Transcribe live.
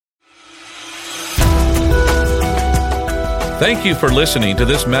Thank you for listening to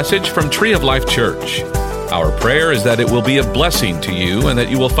this message from Tree of Life Church. Our prayer is that it will be a blessing to you and that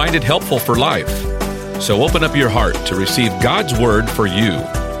you will find it helpful for life. So open up your heart to receive God's word for you.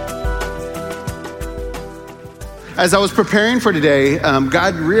 As I was preparing for today,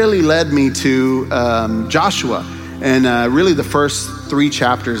 God really led me to Joshua and really the first 3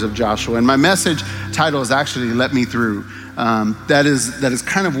 chapters of Joshua. And my message title is actually Let Me Through. That is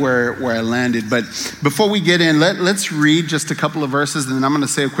kind of where I landed. But before we get in, let's read just a couple of verses, and then I'm going to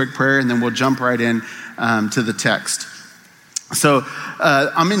say a quick prayer, and then we'll jump right in to the text. So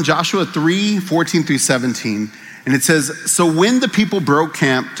I'm in Joshua 3:14 through 17, and it says, "So when the people broke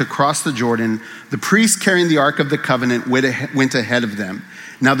camp to cross the Jordan, the priests carrying the Ark of the Covenant went ahead of them.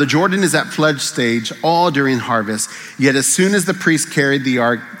 Now the Jordan is at flood stage all during harvest. Yet as soon as the priests who carried the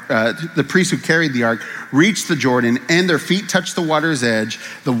ark reached the Jordan and their feet touched the water's edge,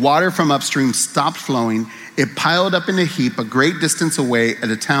 the water from upstream stopped flowing. It piled up in a heap a great distance away at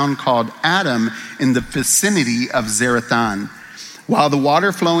a town called Adam in the vicinity of Zarethan. While the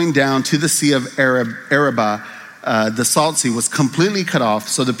water flowing down to the Sea of Arabah, the Salt Sea, was completely cut off,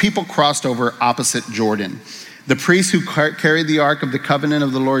 so the people crossed over opposite Jordan. The priests who carried the Ark of the Covenant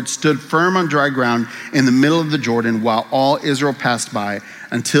of the Lord stood firm on dry ground in the middle of the Jordan while all Israel passed by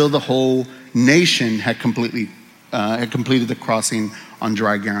until the whole nation had completed the crossing on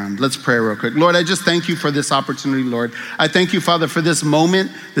dry ground." Let's pray real quick. Lord, I just thank you for this opportunity, Lord. I thank you, Father, for this moment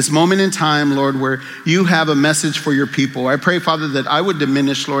in time, Lord, where you have a message for your people. I pray, Father, that I would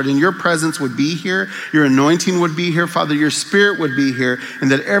diminish, Lord, and your presence would be here. Your anointing would be here, Father. Your spirit would be here, and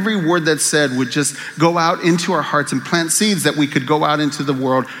that every word that's said would just go out into our hearts and plant seeds that we could go out into the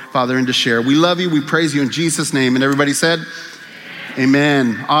world, Father, and to share. We love you. We praise you in Jesus' name. And everybody said,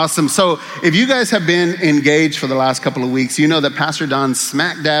 amen. Awesome. So if you guys have been engaged for the last couple of weeks, you know that Pastor Don's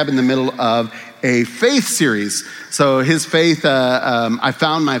smack dab in the middle of a faith series. So his faith, I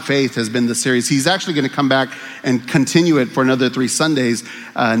Found My Faith, has been the series. He's actually going to come back and continue it for another 3 Sundays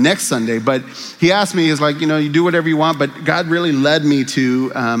next Sunday. But he asked me, he's like, you do whatever you want, but God really led me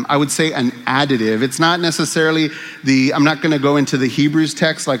to, I would say, an additive. It's not necessarily I'm not going to go into the Hebrews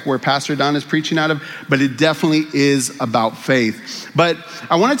text like where Pastor Don is preaching out of, but it definitely is about faith. But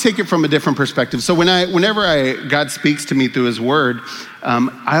I want to take it from a different perspective. So whenever God speaks to me through his word,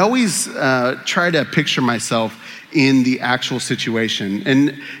 I always try to picture myself in the actual situation.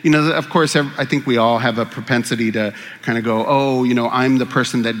 And, of course, I think we all have a propensity to kind of go, I'm the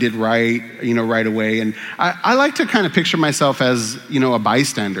person that did right, right away. And I like to kind of picture myself as, a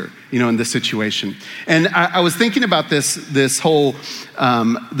bystander, in this situation. And I was thinking about this whole,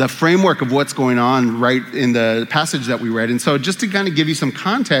 the framework of what's going on right in the passage that we read. And so just to kind of give you some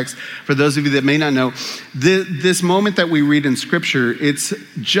context for those of you that may not know, this moment that we read in scripture, it's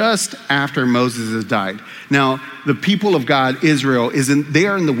just after Moses has died. Now, the people of God, Israel, they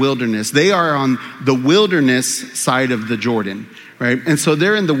are in the wilderness. They are on the wilderness side of the Jordan, right? And so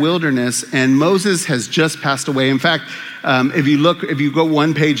they're in the wilderness, and Moses has just passed away. In fact, if you go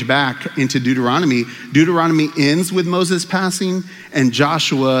one page back into Deuteronomy ends with Moses passing, and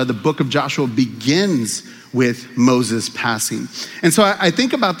the book of Joshua begins with Moses passing. And so I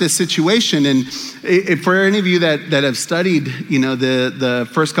think about this situation, and for any of you that have studied, the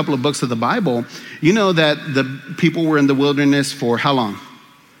first couple of books of the Bible, you know that the people were in the wilderness for how long?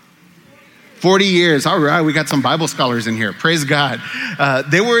 40 years. All right, we got some Bible scholars in here. Praise God.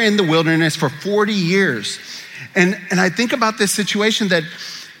 They were in the wilderness for 40 years. And I think about this situation that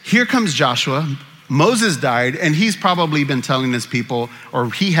here comes Joshua. Moses died, and he's probably been telling his people,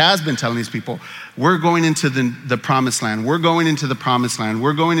 or he has been telling his people, we're going into the promised land. We're going into the promised land.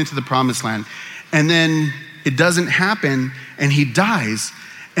 We're going into the promised land. And then it doesn't happen, and he dies.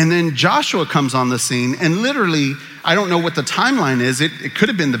 And then Joshua comes on the scene, and literally, I don't know what the timeline is. It could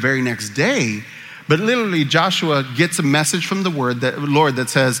have been the very next day, but literally Joshua gets a message from the Lord that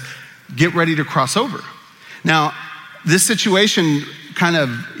says, get ready to cross over. Now, this situation kind of,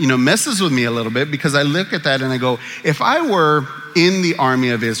 messes with me a little bit, because I look at that and I go, if I were in the army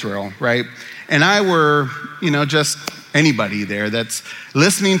of Israel, right, and I were, just anybody there that's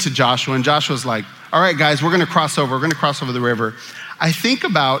listening to Joshua, and Joshua's like, all right, guys, we're going to cross over the river. I think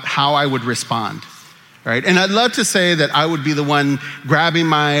about how I would respond, right? And I'd love to say that I would be the one grabbing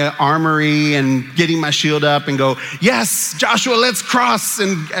my armory and getting my shield up and go, yes, Joshua, let's cross,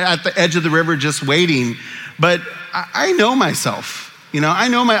 and at the edge of the river just waiting. But I know myself,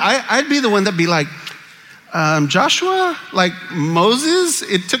 I'd be the one that'd be like, Joshua, like Moses,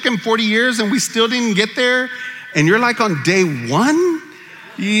 it took him 40 years and we still didn't get there. And you're like on day 1?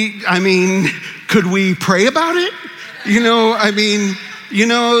 Could we pray about it? you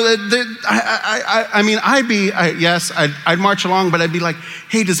know, I mean, I'd march along, but I'd be like,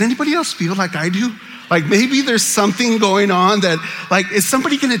 hey, does anybody else feel like I do? Like maybe there's something going on that, like, is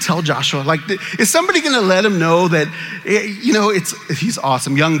somebody gonna tell Joshua? Like, is somebody gonna let him know that, you know, he's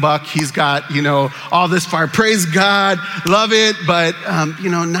awesome, young buck, he's got, you know, all this fire, praise God, love it, but, you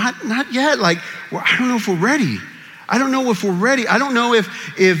know, not yet. Like, I don't know if we're ready. I don't know if we're ready. I don't know if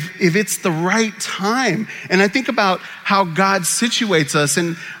it's the right time. And I think about how God situates us,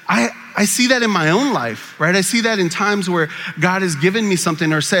 and I see that in my own life, right? I see that in times where God has given me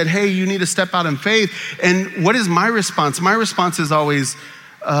something or said, hey, you need to step out in faith. And what is my response? My response is always,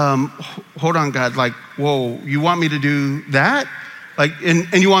 hold on, God, like, whoa, you want me to do that? Like, and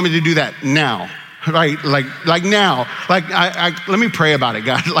you want me to do that now? Right, like now, like let me pray about it,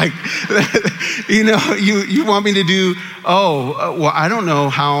 God. Like, you know, you want me to do? Well, I don't know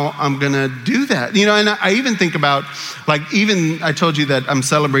how I'm gonna do that. You know, and I even think about, like, even I told you that I'm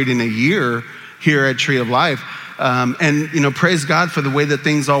celebrating a year here at Tree of Life, and you know, praise God for the way that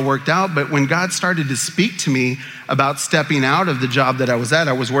things all worked out. But when God started to speak to me about stepping out of the job that I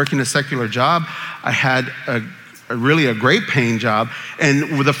was working a secular job. I had really a great paying job.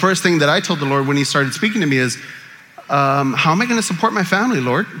 And the first thing that I told the Lord when he started speaking to me is, how am I going to support my family,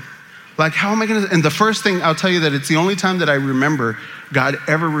 Lord? Like, how am I going to? And the first thing, I'll tell you that it's the only time that I remember God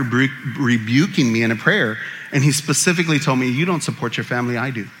ever rebuking me in a prayer. And he specifically told me, you don't support your family,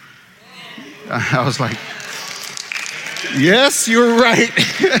 I do. I was like, yes, you're right.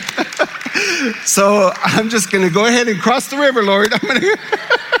 So I'm just going to go ahead and cross the river, Lord.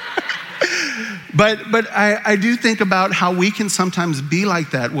 But I do think about how we can sometimes be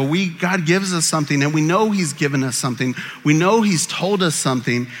like that, where God gives us something and we know he's given us something. We know he's told us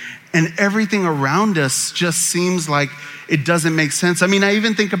something, and everything around us just seems like it doesn't make sense. I mean, I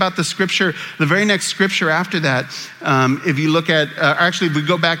even think about the scripture, the very next scripture after that. If you look at, actually, if we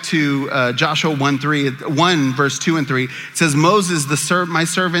go back to Joshua 1 verse 2 and 3, it says, Moses, my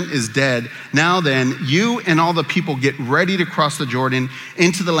servant is dead. Now then, you and all the people get ready to cross the Jordan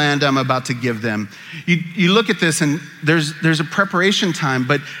into the land I'm about to give them. You look at this and there's a preparation time,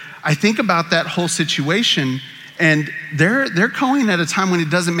 but I think about that whole situation, and they're going at a time when it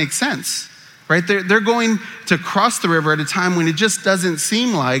doesn't make sense. Right? They're going to cross the river at a time when it just doesn't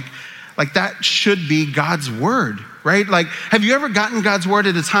seem like that should be God's word, right? Like, have you ever gotten God's word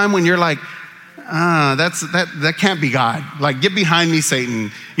at a time when you're like, that can't be God. Like, get behind me,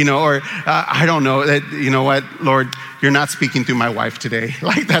 Satan, you know, or I don't know, that, you know what, Lord, you're not speaking through my wife today.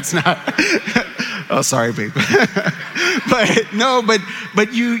 Like, that's not, oh, sorry, babe.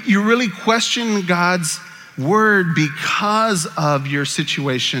 but you really question God's word because of your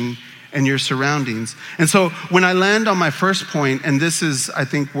situation and your surroundings. And so when I land on my first point, and this is, I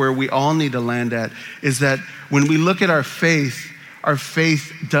think, where we all need to land at, is that when we look at our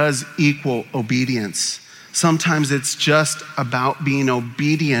faith does equal obedience. Sometimes it's just about being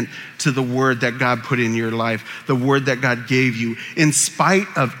obedient to the word that God put in your life, the word that God gave you, in spite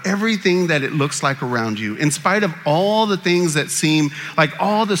of everything that it looks like around you, in spite of all the things that seem like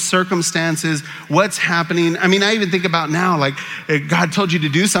all the circumstances, what's happening. I mean, I even think about now, like, God told you to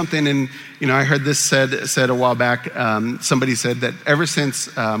do something, and you know, I heard this said a while back. Somebody said that ever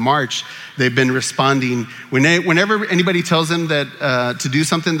since March, they've been responding whenever anybody tells them that to do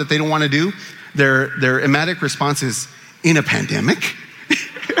something that they don't want to do. Their immediate response is, in a pandemic?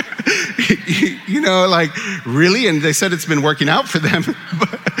 You know, like, really? And they said it's been working out for them.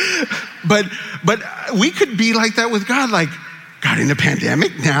 But we could be like that with God, like, God, in a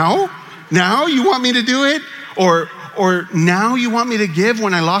pandemic? Now you want me to do it? Or now you want me to give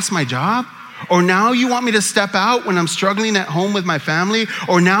when I lost my job? Or now you want me to step out when I'm struggling at home with my family?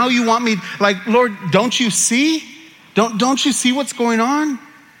 Or now you want me, like, Lord, don't you see? Don't you see what's going on?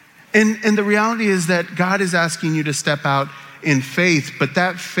 And the reality is that God is asking you to step out in faith, but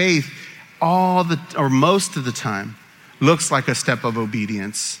that faith most of the time looks like a step of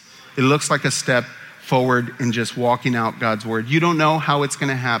obedience. It looks like a step forward in just walking out God's word. You don't know how it's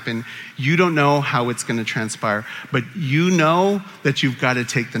gonna happen. You don't know how it's gonna transpire, but you know that you've got to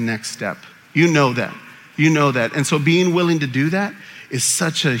take the next step. You know that. And so being willing to do that is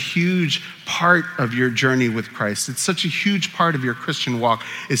such a huge part of your journey with Christ. It's such a huge part of your Christian walk,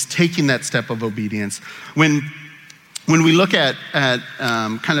 is taking that step of obedience. When we look at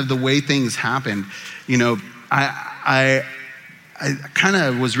kind of the way things happened, you know, I kind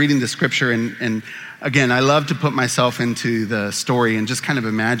of was reading the scripture, and again, I love to put myself into the story and just kind of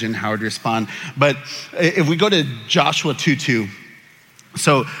imagine how I'd respond. But if we go to Joshua 2:2,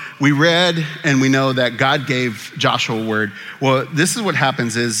 so we read and we know that God gave Joshua a word. Well, this is what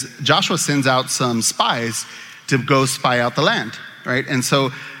happens is Joshua sends out some spies to go spy out the land. right? And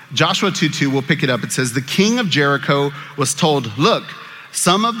so Joshua 2:2, we'll pick it up. It says, the king of Jericho was told, look,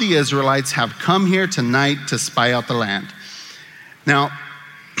 some of the Israelites have come here tonight to spy out the land. Now,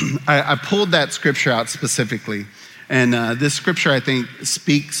 I pulled that scripture out specifically. And this scripture, I think,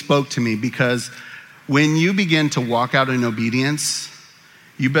 spoke to me because when you begin to walk out in obedience,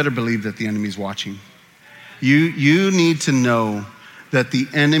 you better believe that the enemy's watching. You need to know that the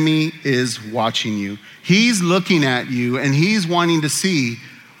enemy is watching you. He's looking at you and he's wanting to see,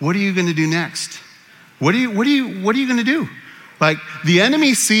 what are you going to do next? What are you going to do? Like, the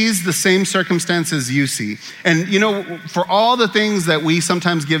enemy sees the same circumstances you see. And, for all the things that we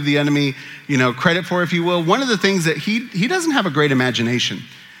sometimes give the enemy, credit for, if you will, one of the things that he doesn't have a great imagination.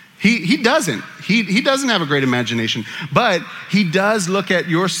 He doesn't. He doesn't have a great imagination, but he does look at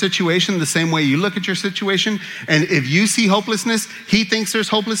your situation the same way you look at your situation. And if you see hopelessness, he thinks there's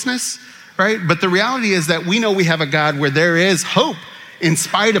hopelessness, right? But the reality is that we know we have a God where there is hope in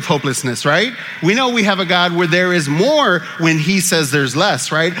spite of hopelessness, right? We know we have a God where there is more when he says there's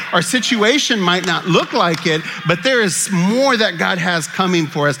less, right? Our situation might not look like it, but there is more that God has coming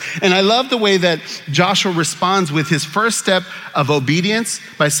for us. And I love the way that Joshua responds with his first step of obedience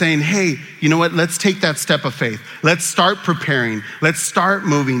by saying, hey, you know what? Let's take that step of faith. Let's start preparing. Let's start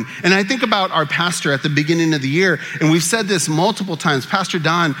moving. And I think about our pastor at the beginning of the year, and we've said this multiple times. Pastor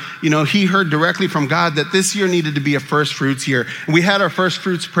Don, he heard directly from God that this year needed to be a first fruits year. And we had our first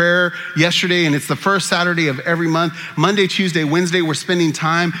fruits prayer yesterday, and it's the first Saturday of every month. Monday, Tuesday, Wednesday, we're spending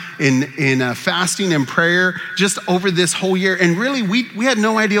time in fasting and prayer just over this whole year. And really, we had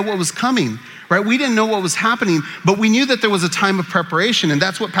no idea what was coming. Right? We didn't know what was happening, but we knew that there was a time of preparation. And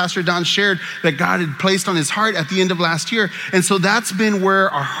that's what Pastor Don shared that God had placed on his heart at the end of last year. And so that's been where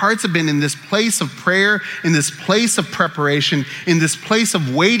our hearts have been, in this place of prayer, in this place of preparation, in this place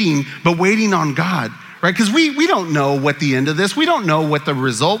of waiting, but waiting on God. Right? Because we don't know what the end of this, we don't know what the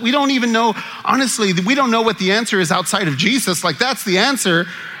result, we don't even know, honestly, we don't know what the answer is outside of Jesus. Like, that's the answer,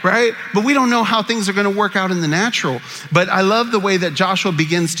 right? But we don't know how things are going to work out in the natural. But I love the way that Joshua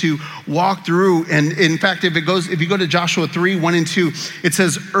begins to walk through. And in fact, if you go to Joshua 3:1-2, it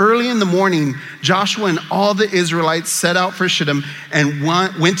says, early in the morning, Joshua and all the Israelites set out for Shittim and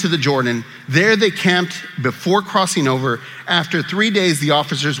went to the Jordan. There they camped before crossing over. After 3 days, the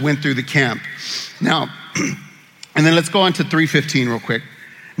officers went through the camp. Now, and then let's go on to 3:15 real quick.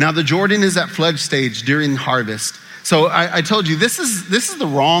 Now the Jordan is at flood stage during harvest. So I told you, this is the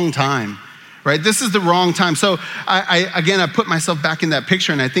wrong time, right? This is the wrong time. So I put myself back in that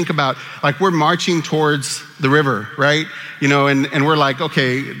picture, and I think about, like, we're marching towards the river, right? And we're like,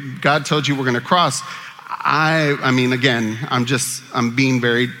 okay, God told you we're gonna cross. I mean, again, I'm being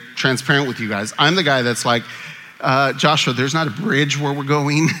very transparent with you guys. I'm the guy that's like, Joshua, there's not a bridge where we're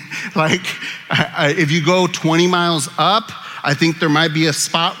going. Like, if you go 20 miles up, I think there might be a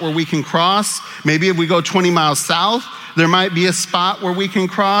spot where we can cross. Maybe if we go 20 miles south, there might be a spot where we can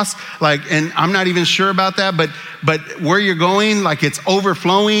cross. Like, and I'm not even sure about that, but where you're going, like, it's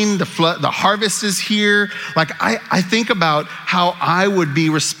overflowing, the harvest is here. Like, I think about how I would be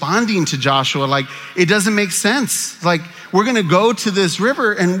responding to Joshua. Like, it doesn't make sense. Like, we're gonna go to this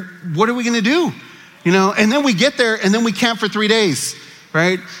river, and what are we gonna do? And then we get there, and then we camp for 3 days,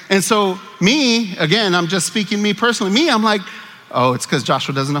 right? And so me, again, I'm just speaking me personally. I'm like, oh, it's because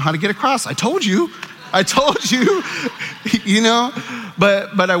Joshua doesn't know how to get across. I told you, But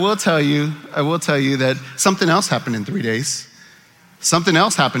I will tell you that something else happened in 3 days. Something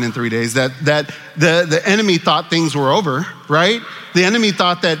else happened in 3 days that the enemy thought things were over, right? The enemy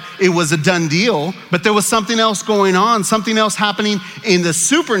thought that it was a done deal, but there was something else going on, something else happening in the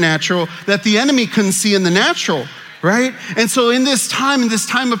supernatural that the enemy couldn't see in the natural, right? And so in this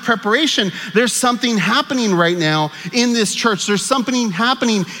time of preparation, there's something happening right now in this church. There's something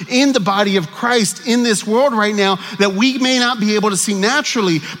happening in the body of Christ in this world right now that we may not be able to see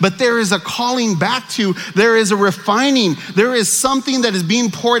naturally, but there is a calling back to, there is a refining, there is something that is being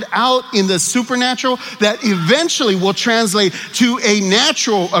poured out in the supernatural that eventually will translate to a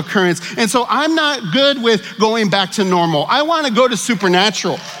natural occurrence. And so I'm not good with going back to normal. I want to go to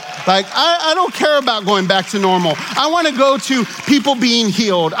supernatural. Like, I don't care about going back to normal. I want to go to people being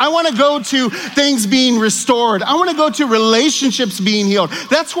healed. I want to go to things being restored. I want to go to relationships being healed.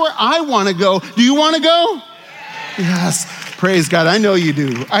 That's where I want to go. Do you want to go? Yes. Praise God. I know you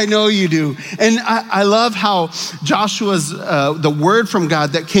do. I know you do. And I love how Joshua's, the word from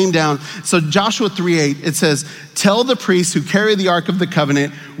God that came down. So Joshua 3:8, it says, tell the priests who carry the Ark of the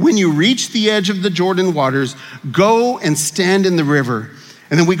Covenant, when you reach the edge of the Jordan waters, go and stand in the river.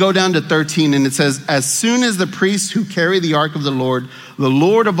 And then we go down to 13 and it says, as soon as the priests who carry the ark of the Lord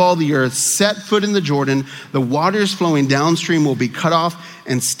of all the earth, set foot in the Jordan, the waters flowing downstream will be cut off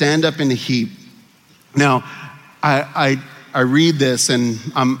and stand up in a heap. Now, I read this and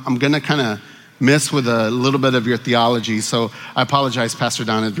I'm going to kind of mess with a little bit of your theology. So I apologize, Pastor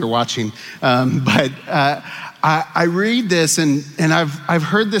Don, if you're watching. But I read this and I've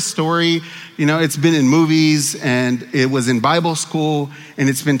heard this story. You know, it's been in movies and it was in Bible school and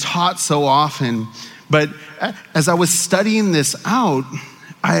it's been taught so often. But as I was studying this out,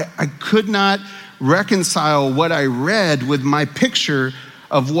 I could not reconcile what I read with my picture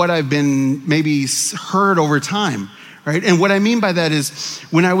of what I've been maybe heard over time, right? And what I mean by that is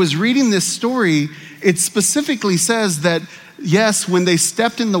when I was reading this story, it specifically says that yes, when they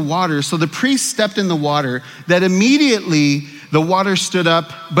stepped in the water, so the priest stepped in the water, that immediately the water stood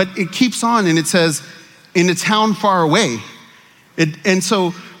up, but it keeps on and it says, in a town far away. And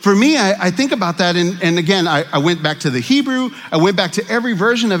so for me, I think about that, and again, I went back to the Hebrew, I went back to every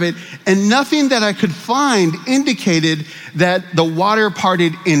version of it, and nothing that I could find indicated that the water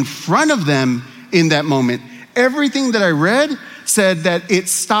parted in front of them in that moment. Everything that I read said that it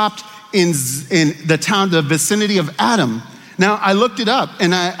stopped in the town, the vicinity of Adam. Now, I looked it up,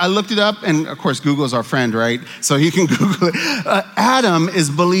 and and of course, Google's our friend, right? So you can Google it. Adam is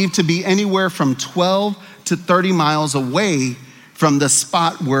believed to be anywhere from 12 to 30 miles away from the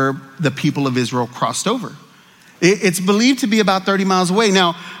spot where the people of Israel crossed over. It's believed to be about 30 miles away.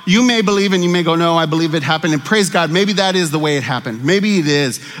 Now, you may believe and you may go, no, I believe it happened. And praise God, maybe that is the way it happened. Maybe it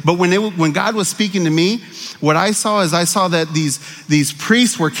is. But when God was speaking to me, what I saw is that these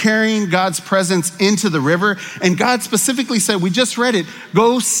priests were carrying God's presence into the river. And God specifically said, we just read it,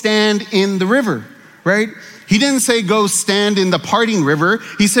 go stand in the river, right? He didn't say go stand in the parting river.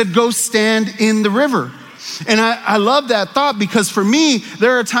 He said, go stand in the river. And I love that thought because for me,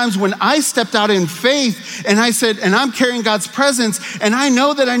 there are times when I stepped out in faith and I said, and I'm carrying God's presence and I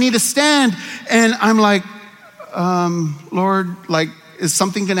know that I need to stand. And I'm like, Lord, like, is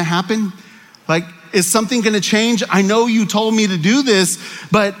something going to happen? Like, is something going to change? I know you told me to do this,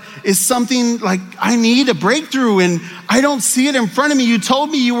 but is something like I need a breakthrough and I don't see it in front of me. You told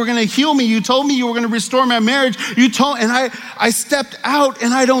me you were going to heal me. You told me you were going to restore my marriage. And I stepped out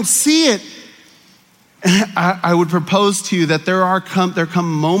and I don't see it. And I would propose to you that there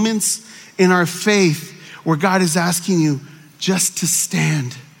come moments in our faith where God is asking you just to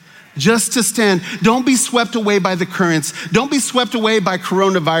stand. Just to stand. Don't be swept away by the currents. Don't be swept away by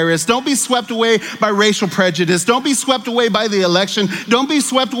coronavirus. Don't be swept away by racial prejudice. Don't be swept away by the election. Don't be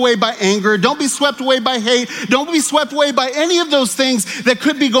swept away by anger. Don't be swept away by hate. Don't be swept away by any of those things that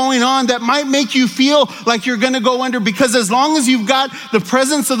could be going on that might make you feel like you're going to go under. Because as long as you've got the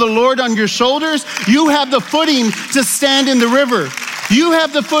presence of the Lord on your shoulders, you have the footing to stand in the river. You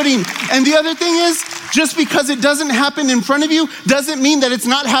have the footing. And the other thing is, just because it doesn't happen in front of you doesn't mean that it's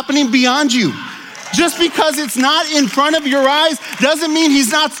not happening beyond you. Just because it's not in front of your eyes doesn't mean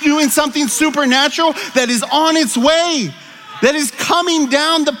he's not doing something supernatural that is on its way, that is coming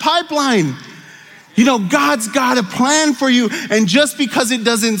down the pipeline. You know, God's got a plan for you. And just because it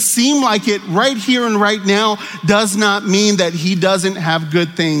doesn't seem like it right here and right now does not mean that he doesn't have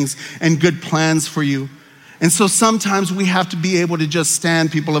good things and good plans for you. And so sometimes we have to be able to just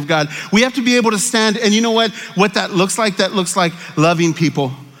stand, people of God. We have to be able to stand. And you know what that looks like? That looks like loving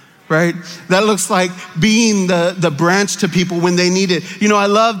people, right? That looks like being the branch to people when they need it. You know, I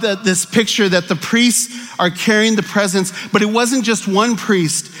love this picture that the priests are carrying the presence, but it wasn't just one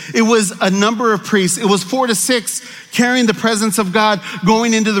priest. It was a number of priests. It was 4 to 6 carrying the presence of God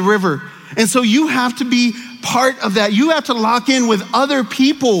going into the river. And so you have to be part of that. You have to lock in with other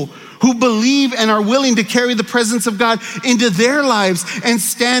people who believe and are willing to carry the presence of God into their lives and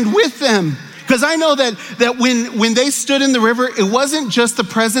stand with them. Because I know that when they stood in the river, it wasn't just the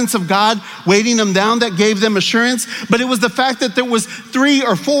presence of God weighting them down that gave them assurance, but it was the fact that there was 3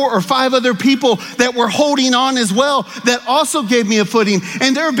 or 4 or 5 other people that were holding on as well that also gave me a footing.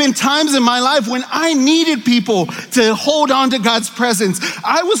 And there have been times in my life when I needed people to hold on to God's presence.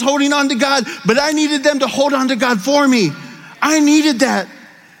 I was holding on to God, but I needed them to hold on to God for me. I needed that.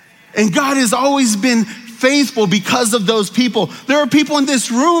 And God has always been faithful because of those people. There are people in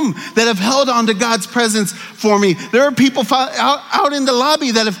this room that have held on to God's presence for me. There are people out in the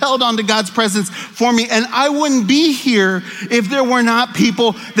lobby that have held on to God's presence for me. And I wouldn't be here if there were not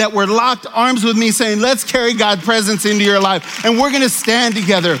people that were locked arms with me saying, let's carry God's presence into your life. And we're going to stand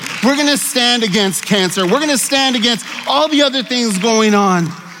together. We're going to stand against cancer. We're going to stand against all the other things going on.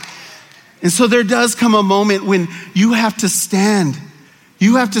 And so there does come a moment when you have to stand.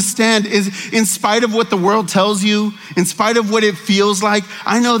 You have to stand in spite of what the world tells you, in spite of what it feels like.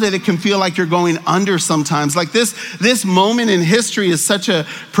 I know that it can feel like you're going under sometimes. Like this moment in history is such a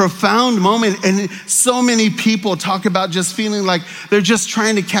profound moment. And so many people talk about just feeling like they're just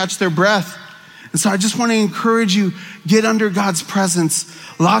trying to catch their breath. And so I just want to encourage you, get under God's presence,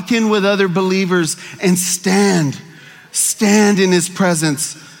 lock in with other believers and stand. Stand in his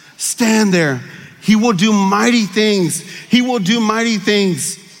presence. Stand there. He will do mighty things. He will do mighty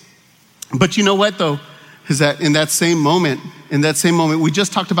things. But you know what though? Is that in that same moment, we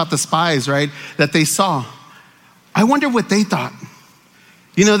just talked about the spies, right? That they saw. I wonder what they thought.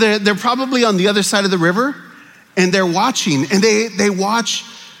 You know, they're probably on the other side of the river and they're watching, and they watch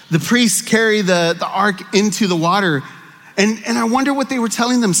the priests carry the ark into the water. And I wonder what they were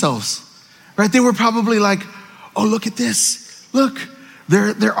telling themselves, right? They were probably like, oh, look at this. Look.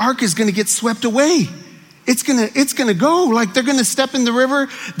 Their ark is gonna get swept away. It's gonna go, like they're gonna step in the river.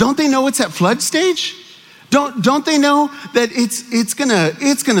 Don't they know it's at flood stage? Don't they know that it's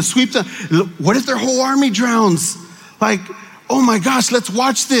gonna sweep them? What if their whole army drowns? Like, oh my gosh, let's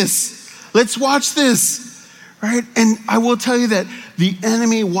watch this. Let's watch this, right? And I will tell you that the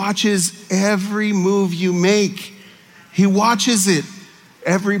enemy watches every move you make. He watches it.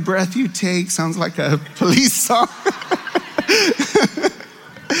 Every breath you take sounds like a police song.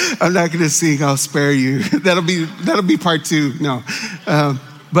 I'm not going to sing, I'll spare you. That'll be part 2, no.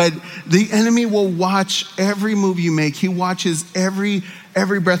 But the enemy will watch every move you make. He watches every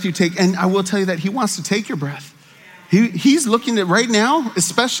breath you take. And I will tell you that he wants to take your breath. He's looking at right now,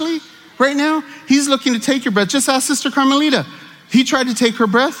 especially right now, he's looking to take your breath. Just ask Sister Carmelita. He tried to take her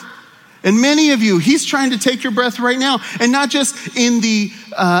breath. And many of you, he's trying to take your breath right now. And not just in the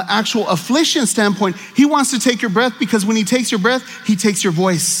actual affliction standpoint. He wants to take your breath because when he takes your breath, he takes your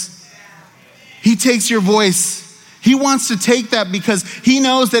voice. He takes your voice. He wants to take that because he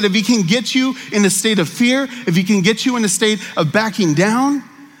knows that if he can get you in a state of fear, if he can get you in a state of backing down,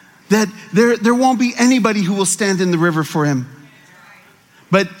 that there won't be anybody who will stand in the river for him.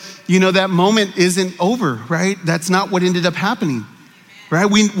 But, you know, that moment isn't over, right? That's not what ended up happening. Right?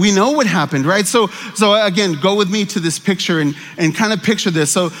 We know what happened, right? So again, go with me to this picture and kind of picture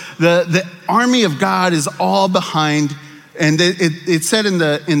this. So the army of God is all behind, and it said in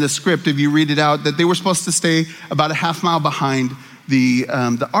the script, if you read it out, that they were supposed to stay about a half mile behind the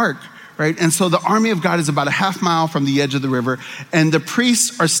ark, right? And so the army of God is about a half mile from the edge of the river, and the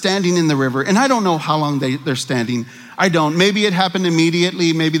priests are standing in the river. And I don't know how long they're standing. I don't. Maybe it happened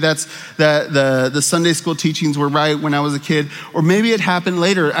immediately. Maybe that's the Sunday school teachings were right when I was a kid. Or maybe it happened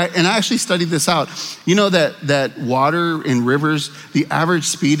later. And I actually studied this out. You know that water in rivers, the average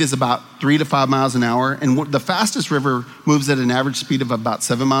speed is about 3 to 5 miles an hour. And the fastest river moves at an average speed of about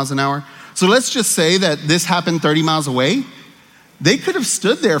 7 miles an hour. So let's just say that this happened 30 miles away. They could have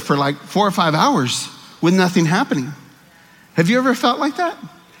stood there for like 4 or 5 hours with nothing happening. Have you ever felt like that?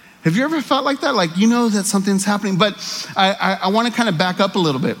 Have you ever felt like that? Like, you know that something's happening. But I want to kind of back up a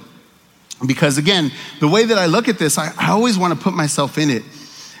little bit. Because again, the way that I look at this, I always want to put myself in it.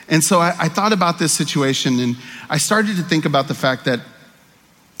 And so I thought about this situation, and I started to think about the fact that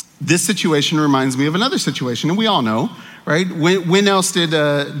this situation reminds me of another situation. And we all know, right? When else do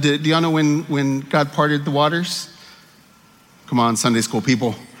y'all know when God parted the waters? Come on, Sunday school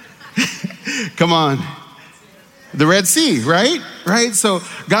people. Come on. The Red Sea, right? Right? So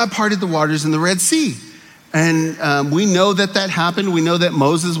God parted the waters in the Red Sea. And we know that happened. We know that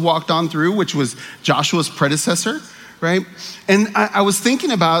Moses walked on through, which was Joshua's predecessor, right? And I was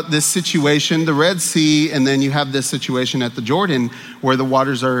thinking about this situation, the Red Sea, and then you have this situation at the Jordan where the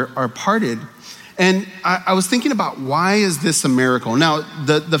waters are parted. And I was thinking about, why is this a miracle? Now,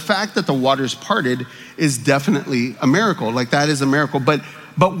 the fact that the waters parted is definitely a miracle. Like, that is a miracle. But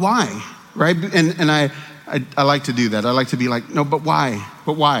why, right? And I like to do that. I like to be like, no, but why?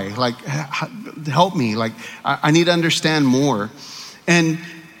 But why? Like, help me. Like, I need to understand more. And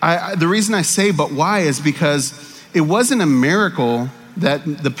the reason I say but why is because it wasn't a miracle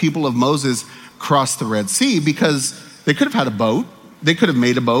that the people of Moses crossed the Red Sea, because they could have had a boat. They could have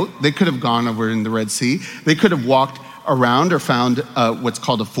made a boat. They could have gone over in the Red Sea. They could have walked around or found what's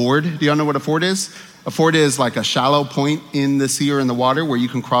called a ford. Do y'all know what a ford is? A ford is like a shallow point in the sea or in the water where you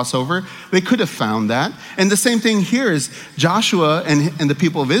can cross over. They could have found that. And the same thing here is Joshua and the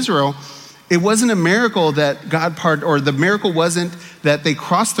people of Israel. It wasn't a miracle that God parted, or the miracle wasn't that they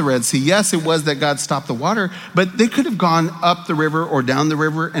crossed the Red Sea. Yes, it was that God stopped the water, but they could have gone up the river or down the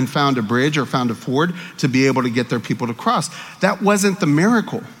river and found a bridge or found a ford to be able to get their people to cross. That wasn't the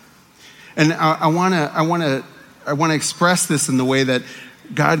miracle. And I want to express this in the way that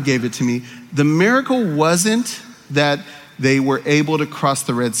God gave it to me. The miracle wasn't that they were able to cross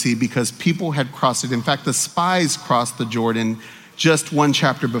the Red Sea because people had crossed it. In fact, the spies crossed the Jordan just one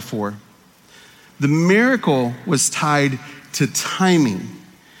chapter before. The miracle was tied to timing.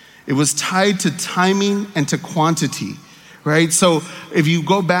 It was tied to timing and to quantity, right? So if you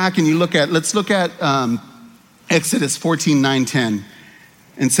go back and let's look at Exodus 14:9-10.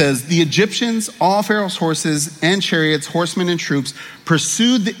 And says, the Egyptians, all Pharaoh's horses and chariots, horsemen and troops,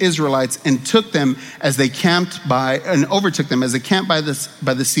 pursued the Israelites and overtook them as they camped by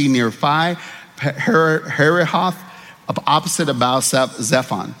the sea near Phi Hahiroth, opposite of Baal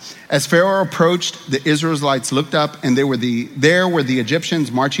Zephon. As Pharaoh approached, the Israelites looked up, and there were the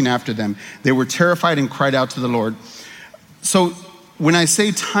Egyptians marching after them. They were terrified and cried out to the Lord. So when I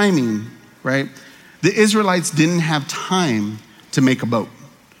say timing, right, the Israelites didn't have time to make a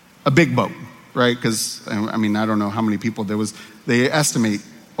big boat, right? Because, I don't know how many people there was. They estimate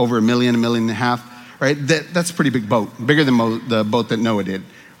over 1 million, 1.5 million, right? That's a pretty big boat, bigger than the boat that Noah did,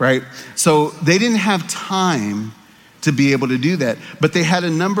 right? So they didn't have time to be able to do that. But they had a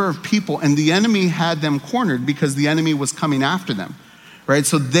number of people, and the enemy had them cornered because the enemy was coming after them, right?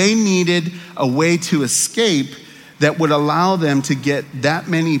 So they needed a way to escape that would allow them to get that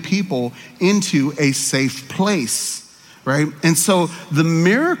many people into a safe place. Right? And so the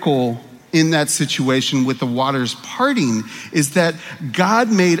miracle in that situation with the waters parting is that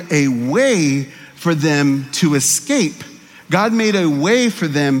God made a way for them to escape. God made a way for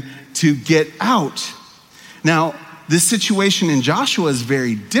them to get out. Now, this situation in Joshua is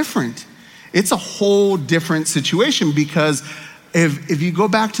very different. It's a whole different situation because if you go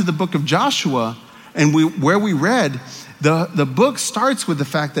back to the book of Joshua and where we read, the book starts with the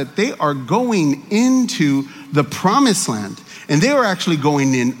fact that they are going into the promised land. And they are actually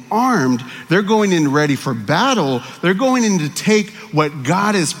going in armed. They're going in ready for battle. They're going in to take what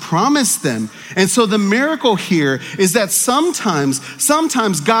God has promised them. And so the miracle here is that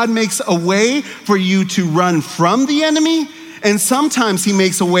sometimes God makes a way for you to run from the enemy, and sometimes he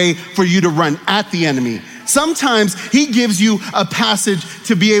makes a way for you to run at the enemy. Sometimes he gives you a passage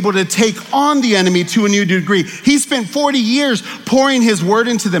to be able to take on the enemy to a new degree. He spent 40 years pouring his word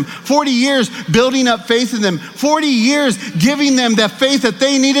into them, 40 years building up faith in them, 40 years giving them that faith that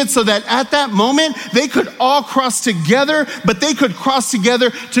they needed so that at that moment they could all cross together, but they could cross together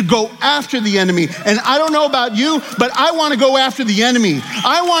to go after the enemy. And I don't know about you, but I want to go after the enemy.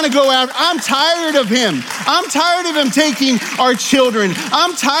 I want to go after, I'm tired of him. I'm tired of him taking our children.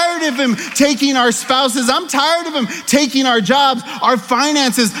 I'm tired of him taking our spouses. I'm tired of him taking our jobs, our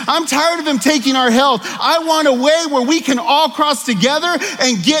finances. I'm tired of him taking our health. I want a way where we can all cross together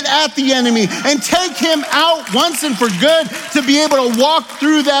and get at the enemy and take him out once and for good, to be able to walk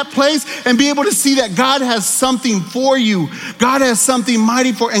through that place and be able to see that God has something for you. God has something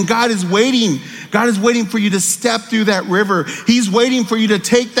mighty for, and God is waiting. God is waiting for you to step through that river. He's waiting for you to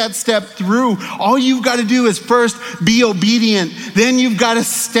take that step through. All you've got to do is first be obedient. Then you've got to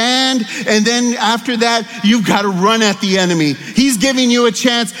stand. And then after that, you've got to run at the enemy. He's giving you a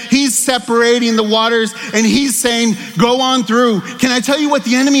chance. He's separating the waters and he's saying, go on through. Can I tell you what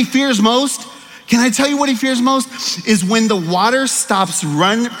the enemy fears most? Can I tell you what he fears most? Is when the water stops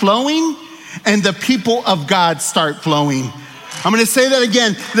flowing and the people of God start flowing. I'm going to say that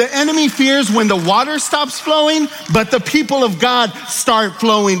again. The enemy fears when the water stops flowing, but the people of God start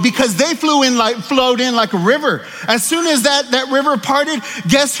flowing, because they flowed in like a river. As soon as that river parted,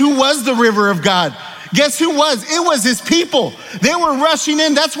 guess who was the river of God? Guess who was? It was his people. They were rushing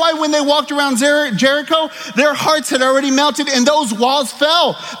in. That's why when they walked around Jericho, their hearts had already melted and those walls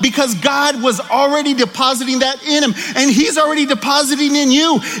fell, because God was already depositing that in him, and he's already depositing in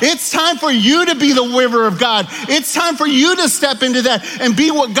you. It's time for you to be the river of God. It's time for you to step into that and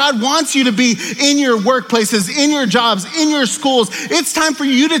be what God wants you to be in your workplaces, in your jobs, in your schools. It's time for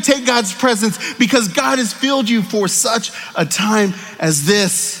you to take God's presence, because God has filled you for such a time as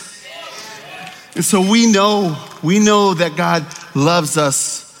this. And so we know that God loves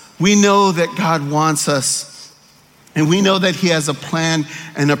us. We know that God wants us. And we know that he has a plan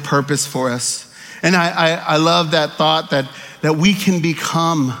and a purpose for us. And I love that thought that we can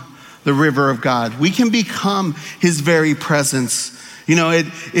become the river of God. We can become his very presence. You know,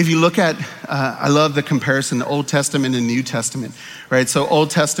 if you look at, I love the comparison, the Old Testament and New Testament, right? So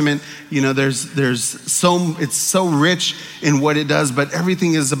Old Testament, you know, it's so rich in what it does, but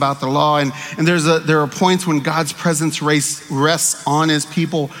everything is about the law. And there are points when God's presence rests on his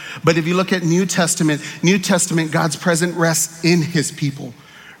people. But if you look at New Testament, God's presence rests in his people.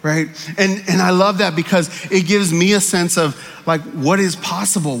 Right? And I love that, because it gives me a sense of like, what is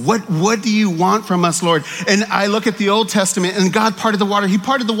possible? What do you want from us, Lord? And I look at the Old Testament, and God parted the water. He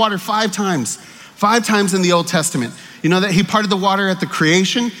parted the water 5 times. 5 times in the Old Testament. You know that he parted the water at the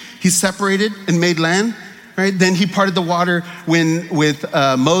creation. He separated and made land, right? Then he parted the water with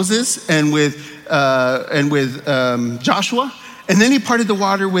Moses and with Joshua. And then he parted the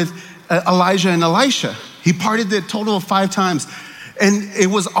water with Elijah and Elisha. He parted the total of 5 times. And it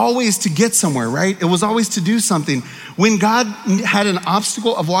was always to get somewhere, right? It was always to do something. When God had an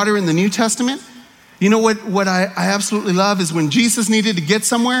obstacle of water in the New Testament, you know what I absolutely love is when Jesus needed to get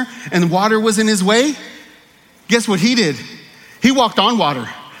somewhere and water was in his way, guess what he did? He walked on water.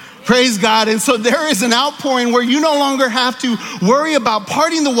 Praise God. And so there is an outpouring where you no longer have to worry about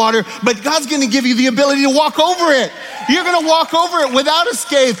parting the water, but God's going to give you the ability to walk over it. You're going to walk over it without a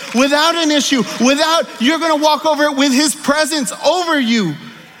scathe, without an issue, you're going to walk over it with his presence over you.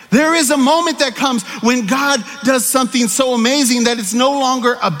 There is a moment that comes when God does something so amazing that it's no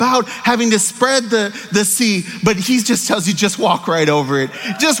longer about having to spread the sea, but he just tells you, just walk right over it.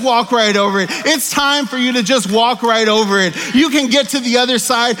 Just walk right over it. It's time for you to just walk right over it. You can get to the other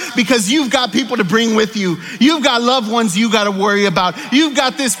side because you've got people to bring with you. You've got loved ones you got to worry about. You've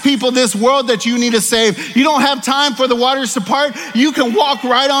got this world that you need to save. You don't have time for the waters to part. You can walk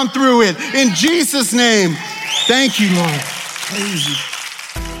right on through it. In Jesus' name, thank you, Lord. Praise you.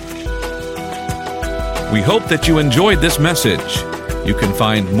 We hope that you enjoyed this message. You can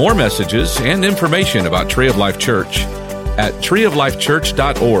find more messages and information about Tree of Life Church at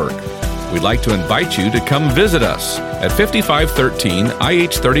treeoflifechurch.org. We'd like to invite you to come visit us at 5513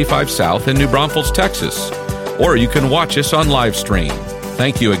 IH-35 South in New Braunfels, Texas. Or you can watch us on live stream.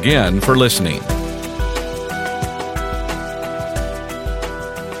 Thank you again for listening.